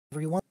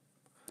Everyone.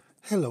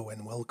 Hello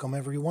and welcome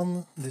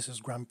everyone. This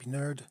is Grumpy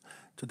Nerd.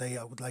 Today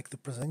I would like to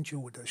present you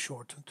with a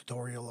short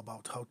tutorial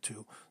about how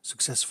to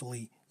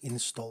successfully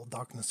install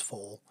Darkness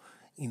Fall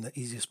in the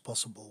easiest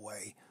possible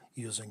way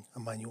using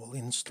a manual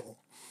install.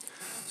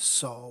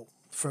 So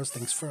first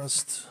things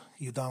first,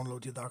 you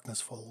download your Darkness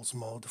Falls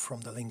mod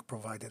from the link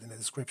provided in the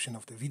description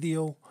of the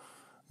video.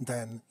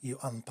 Then you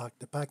unpack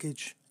the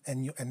package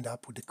and you end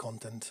up with the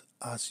content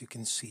as you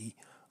can see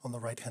on the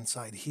right hand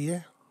side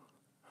here.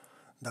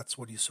 That's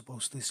what you're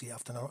supposed to see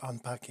after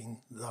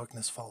unpacking the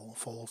Darkness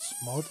Falls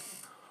mod.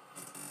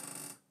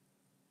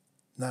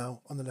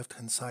 Now, on the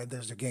left-hand side,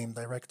 there's the game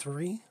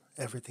directory.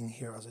 Everything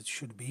here as it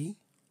should be.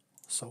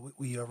 So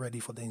we are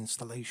ready for the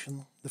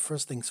installation. The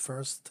first things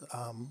first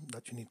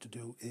that you need to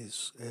do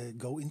is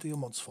go into your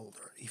mods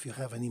folder. If you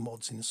have any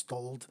mods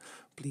installed,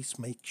 please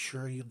make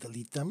sure you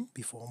delete them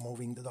before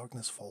moving the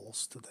Darkness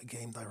Falls to the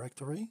game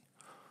directory.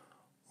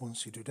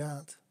 Once you do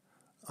that,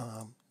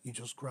 you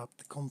just grab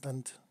the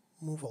content,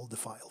 move all the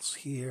files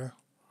here.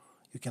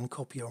 You can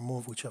copy or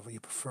move whichever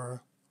you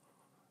prefer,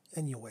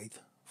 and you wait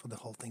for the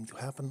whole thing to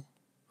happen.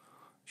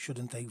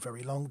 Shouldn't take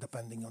very long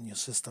depending on your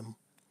system.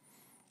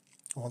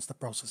 Once the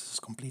process is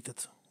completed,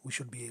 we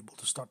should be able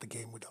to start the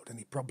game without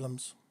any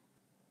problems.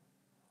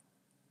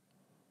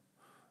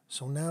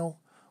 So now,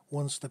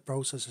 once the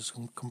process is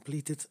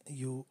completed,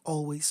 you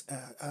always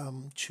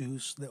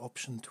choose the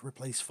option to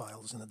replace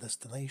files in a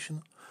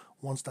destination.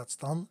 Once that's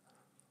done,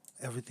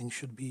 everything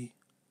should be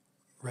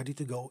ready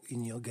to go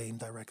in your game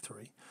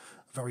directory.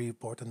 Very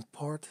important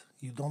part,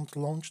 you don't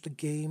launch the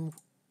game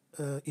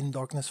in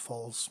Darkness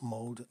Falls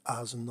mode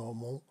as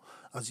normal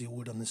as you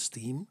would on the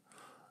Steam.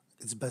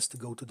 It's best to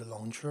go to the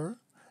launcher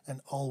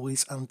and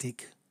always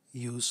untick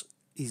use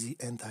easy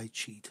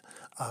anti-cheat,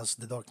 as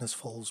the Darkness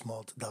Falls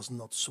mod does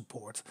not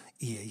support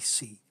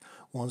EAC.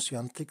 Once you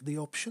untick the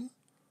option,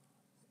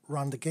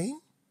 run the game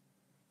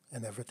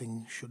and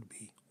everything should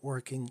be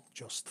working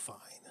just fine.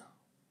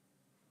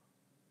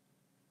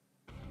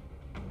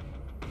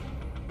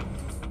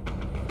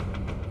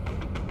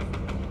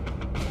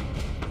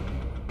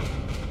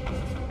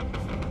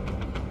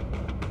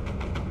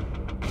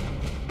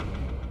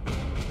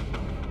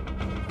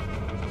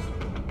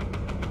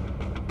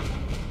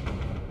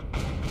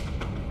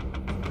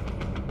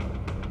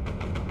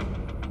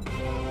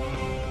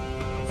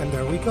 And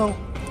there we go.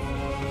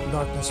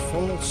 Darkness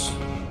Falls.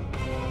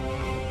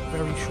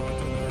 Very short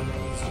and very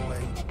easy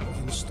way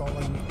of installing,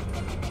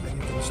 and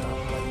you can start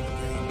playing the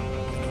game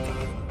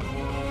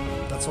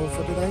anytime. That's all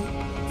for today.